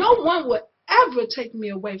 No one would ever take me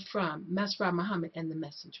away from Mesra Muhammad and the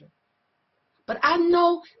Messenger. But I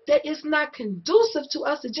know that it's not conducive to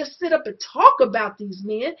us to just sit up and talk about these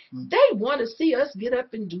men. They want to see us get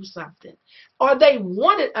up and do something. Or they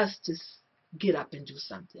wanted us to get up and do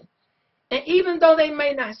something. And even though they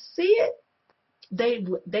may not see it,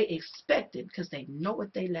 they expect it because they know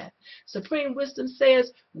what they lack. Supreme Wisdom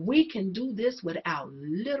says we can do this without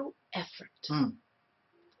little effort.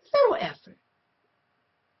 Little effort.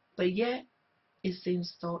 But yet, it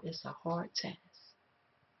seems though it's a hard task.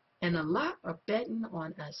 And a lot are betting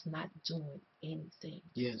on us not doing anything.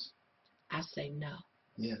 Yes. I say no.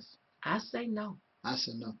 Yes. I say no. I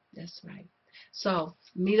say no. That's right. So,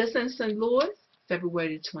 meet us in St. Louis,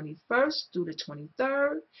 February the 21st through the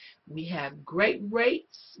 23rd. We have great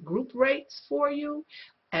rates, group rates for you.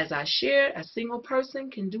 As I shared, a single person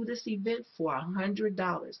can do this event for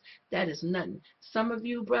 $100. That is nothing. Some of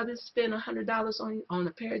you brothers spend $100 on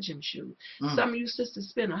a pair of gym shoes. Some of you sisters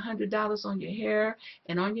spend $100 on your hair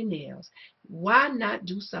and on your nails. Why not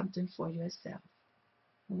do something for yourself?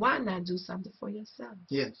 Why not do something for yourself?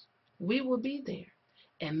 Yes. We will be there.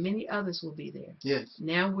 and many others will be there. Yes.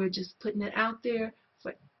 Now we're just putting it out there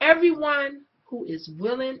for everyone who is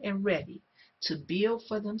willing and ready to build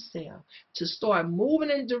for themselves, to start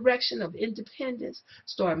moving in the direction of independence,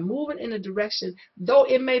 start moving in a direction, though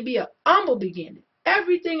it may be an humble beginning.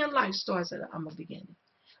 Everything in life starts at an humble beginning,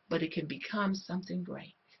 but it can become something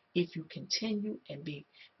great if you continue and be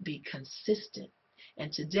consistent.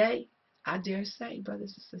 And today, I dare say,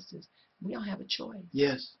 brothers and sisters, we don't have a choice.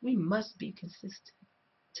 Yes. We must be consistent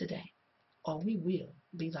today, or we will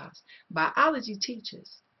be lost. Biology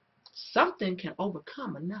teaches something can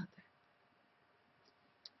overcome another.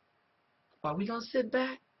 Are we going to sit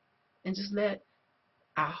back and just let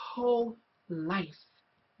our whole life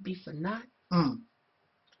be for naught?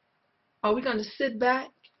 Are we going to sit back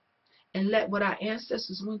and let what our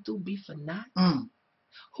ancestors went through be for naught?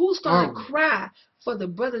 Who's going to cry for the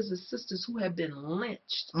brothers and sisters who have been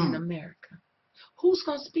lynched in America? Who's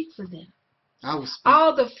going to speak for them? I will speak.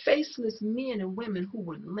 All the faceless men and women who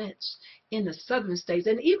were lynched in the southern states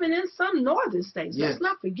and even in some northern states. Yes. Let's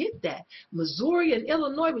not forget that. Missouri and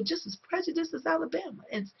Illinois were just as prejudiced as Alabama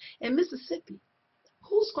and Mississippi.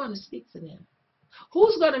 Who's going to speak for them?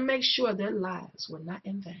 Who's going to make sure their lives were not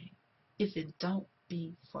in vain if it don't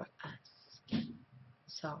be for us?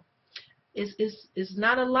 So it's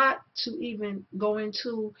not a lot to even go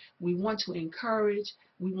into. We want to encourage.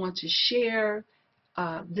 We want to share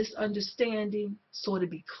this understanding so to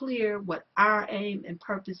be clear what our aim and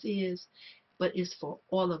purpose is, but it's for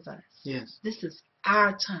all of us. Yes. This is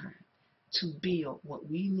our time to build what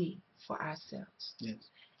we need for ourselves. Yes.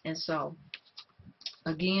 And so,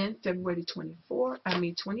 again, February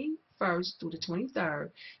 21st through the 23rd,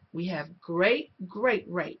 we have great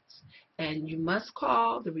rates. And you must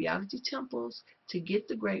call the Reality Temples to get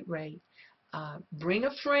the great rate. Bring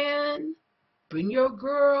a friend. Bring your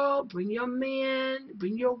girl, bring your man,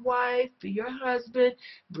 bring your wife, bring your husband,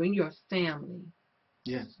 bring your family.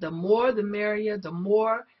 Yes. The more the merrier, the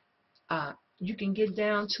more you can get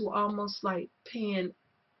down to almost like paying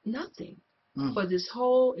nothing for this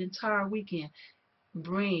whole entire weekend.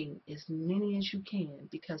 Bring as many as you can,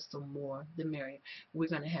 because the more the merrier. We're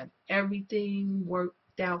going to have everything worked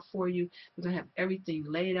out for you. We're going to have everything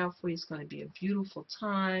laid out for you. It's going to be a beautiful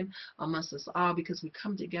time amongst us all, because we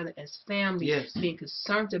come together as family, Yes. being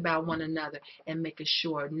concerned about one another and making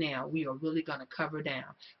sure now we are really going to cover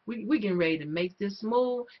down. We're getting ready to make this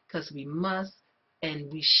move, because we must and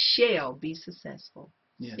we shall be successful.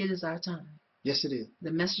 Yes. It is our time. Yes, it is.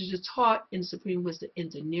 The message is taught in Supreme Wisdom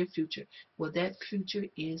in the near future. Well, that future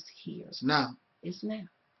is here. It's now. It's now.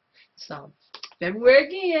 So, February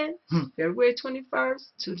again, February 21st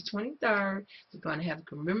to the 23rd, we're going to have a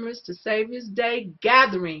Commemorate the Savior's Day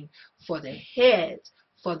gathering for the heads,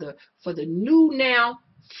 for the new now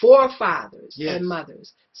forefathers and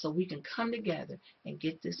mothers, so we can come together and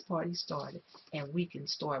get this party started, and we can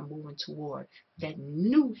start moving toward that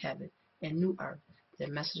new heaven and new earth that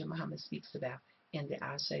Messenger Muhammad speaks about, and that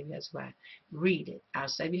our Savior has arrived. Read it. Our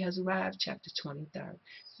Savior has arrived, chapter 23.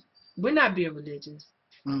 We're not being religious.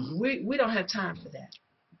 We don't have time for that.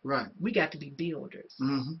 Right. We got to be builders.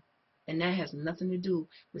 And that has nothing to do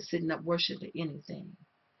with sitting up worshiping anything.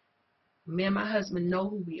 Me and my husband know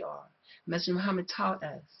who we are. Messenger Muhammad taught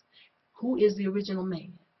us who is the original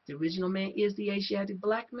man. The original man is the Asiatic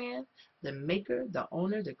black man, the maker, the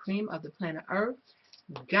owner, the cream of the planet Earth,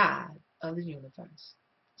 God of the universe.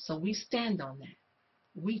 So we stand on that.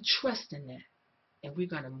 We trust in that. And we're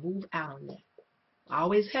going to move out on that.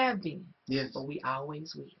 Always have been. Yes. But we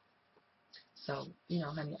always will. So,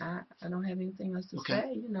 honey, I don't have anything else to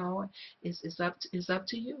say. It's up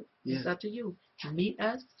to you. Yeah. It's up to you. Meet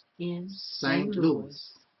us in St.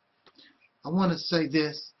 Louis. I want to say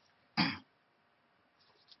this.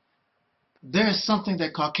 There is something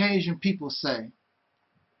that Caucasian people say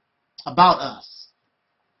about us.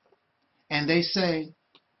 And they say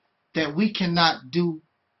that we cannot do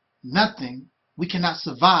nothing, we cannot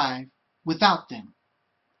survive without them.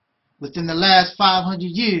 Within the last 500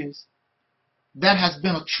 years, that has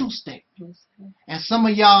been a true statement. And some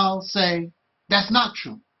of y'all say that's not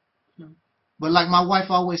true. But like my wife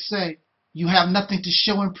always say, you have nothing to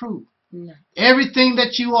show and prove. No. Everything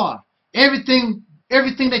that you are, everything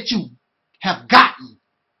that you have gotten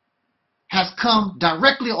has come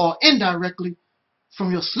directly or indirectly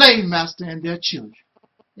from your slave master and their children.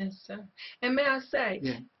 Yes, sir. And may I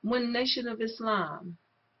say, when Nation of Islam,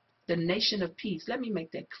 the nation of peace, let me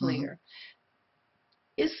make that clear.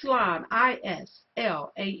 Islam,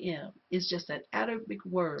 I-S-L-A-M, is just an Arabic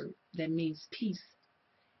word that means peace.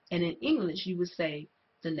 And in English, you would say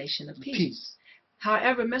the nation of peace.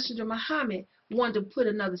 However, Messenger Muhammad wanted to put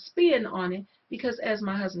another spin on it because, as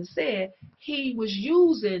my husband said, he was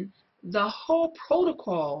using the whole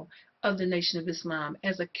protocol of the Nation of Islam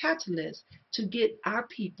as a catalyst to get our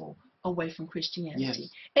people away from Christianity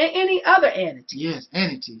and any other entity. Yes,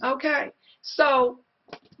 entity. Okay, so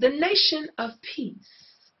the nation of peace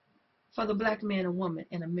for the black man and woman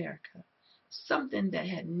in America, something that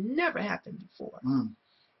had never happened before.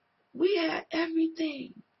 We had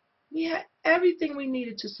everything. We had everything we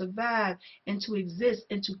needed to survive and to exist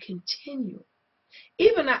and to continue.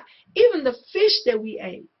 Even the fish that we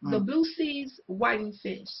ate, the blue seas whiting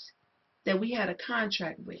fish that we had a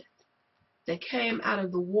contract with, that came out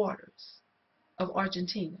of the waters of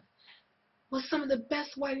Argentina, was some of the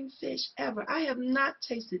best whiting fish ever. I have not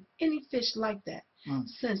tasted any fish like that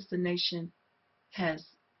since the nation has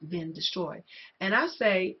been destroyed. And I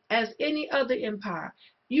say, as any other empire,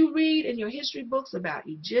 you read in your history books about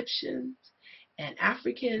Egyptians and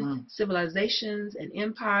African civilizations and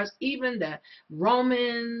empires, even the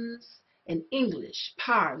Romans and English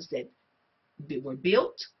powers that were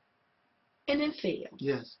built and then failed.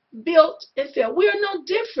 Yes. Built and failed. We are no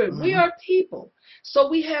different. We are people. So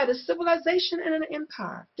we had a civilization and an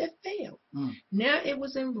empire that failed. Now it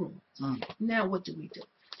was in ruins. Now what do we do?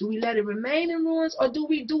 Do we let it remain in ruins, or do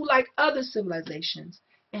we do like other civilizations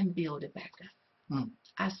and build it back up?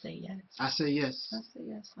 I say yes. I say yes. I say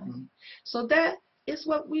yes, honey. So that is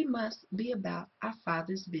what we must be about, our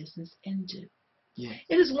Father's business, and do. Yes.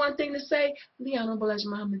 It is one thing to say, the Honorable Elijah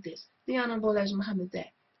Muhammad this, the Honorable Elijah Muhammad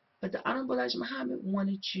that. But the Honorable Elijah Muhammad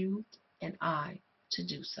wanted you and I to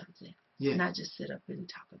do something. Yes. Not just sit up and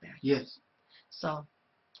talk about it. Yes. So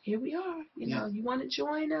here we are. You know, you want to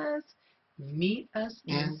join us, meet us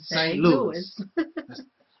in St. Louis.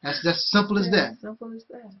 That's simple as that. Simple as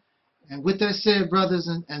that. And with that said, brothers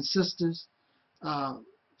and sisters,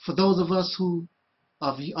 for those of us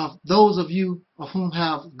those of you of whom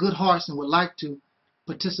have good hearts and would like to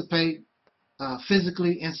participate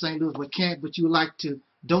physically in St. Louis, but can't, but you would like to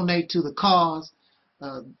donate to the cause,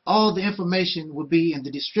 all the information will be in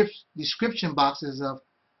the description boxes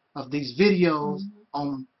of these videos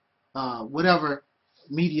on whatever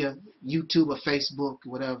media, YouTube or Facebook,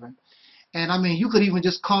 whatever. And I mean, you could even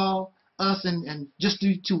just call us and just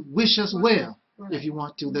to wish us well, if you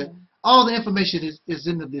want to. That all the information is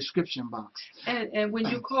in the description box. And when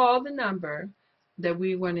you call the number that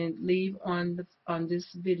we want to leave on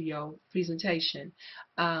this video presentation,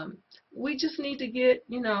 we just need to get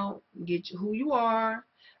who you are,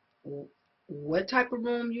 what type of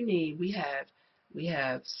room you need. We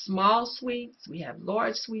have small suites, we have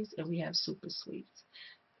large suites, and we have super suites.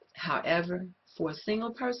 However, for a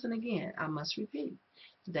single person, again, I must repeat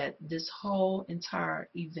that this whole entire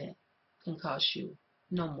event can cost you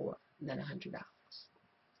no more than $100.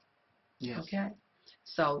 Yes. Okay?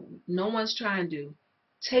 So no one's trying to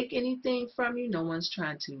take anything from you. No one's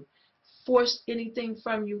trying to force anything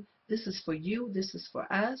from you. This is for you. This is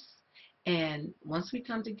for us. And once we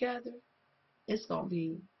come together, it's going to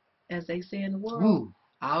be, as they say in the world,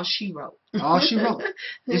 all she wrote. All she wrote.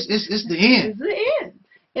 It's the end. It's the end.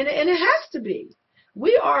 And it has to be.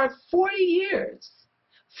 We are 40 years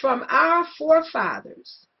from our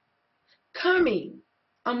forefathers coming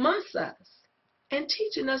amongst us and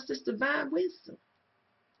teaching us this divine wisdom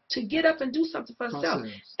to get up and do something for ourselves.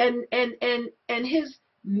 And his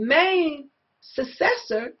main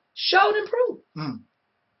successor showed and proved.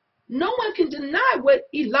 No one can deny what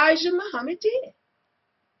Elijah Muhammad did.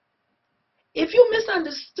 If you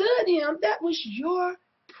misunderstood him, that was your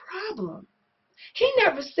problem. He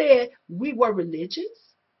never said we were religious.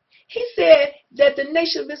 He said that the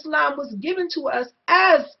Nation of Islam was given to us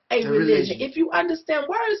as a religion. If you understand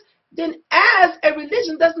words, then as a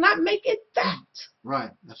religion does not make it that.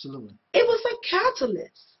 Right, absolutely. It was a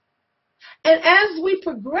catalyst. And as we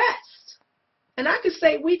progressed, and I could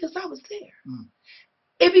say we because I was there,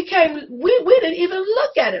 it became, we didn't even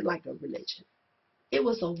look at it like a religion. It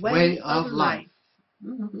was a way of life.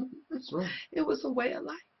 That's right. It was a way of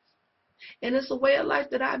life. And it's a way of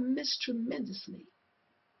life that I miss tremendously.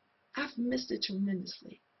 I've missed it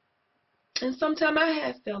tremendously. And sometimes I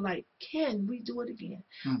have felt like, can we do it again?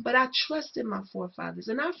 But I trusted my forefathers.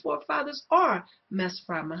 And our forefathers are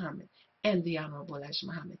Master Muhammad and the Honorable Elijah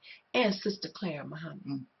Muhammad and Sister Clara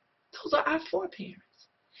Muhammad. Those are our foreparents.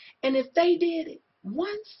 And if they did it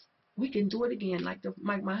once, we can do it again. Like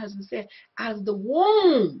my husband said, out of the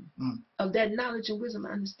womb of that knowledge and wisdom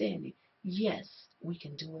and understanding, yes, we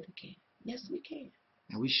can do it again. Yes, we can.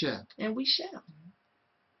 And we shall. And we shall.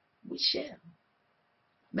 We shall.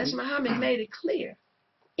 Master Muhammad made it clear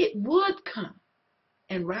it would come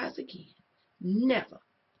and rise again, never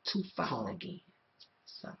to fall again.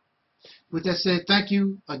 With that said, thank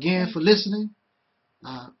you again for listening.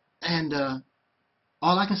 And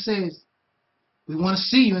all I can say is we want to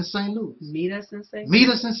see you in St. Louis. Meet us in St. Meet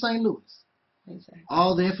Louis. us in St. Louis. Exactly.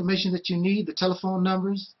 All the information that you need, the telephone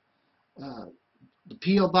numbers, the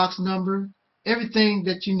P.O. box number, everything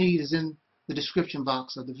that you need is in the description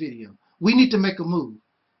box of the video. We need to make a move.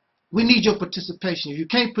 We need your participation. If you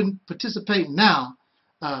can't participate now,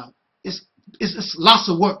 it's lots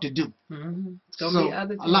of work to do. Mm-hmm. It's gonna be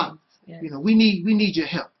other things. A lot. Yeah. You know, we need your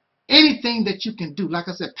help. Anything that you can do, like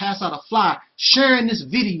I said, pass out a flyer, sharing this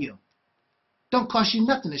video. Don't cost you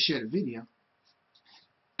nothing to share the video.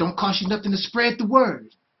 Don't cost you nothing to spread the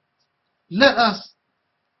word. Let us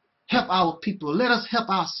help our people. Let us help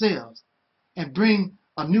ourselves and bring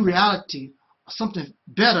a new reality, something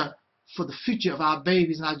better for the future of our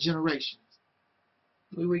babies and our generations.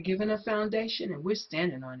 We were given a foundation, and we're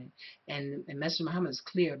standing on it. And Mr. Muhammad is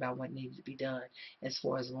clear about what needs to be done as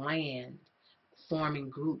far as land, forming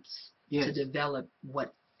groups to develop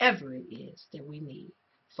whatever it is that we need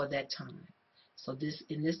for that time. So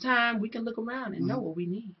in this time, we can look around and know what we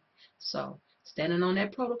need. So standing on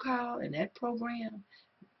that protocol and that program,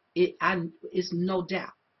 it's no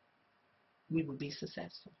doubt we will be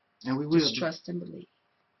successful. And we will. Just trust and believe.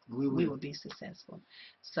 We will be successful.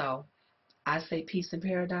 So I say peace and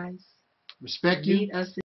paradise. Respect you. Meet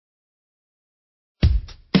us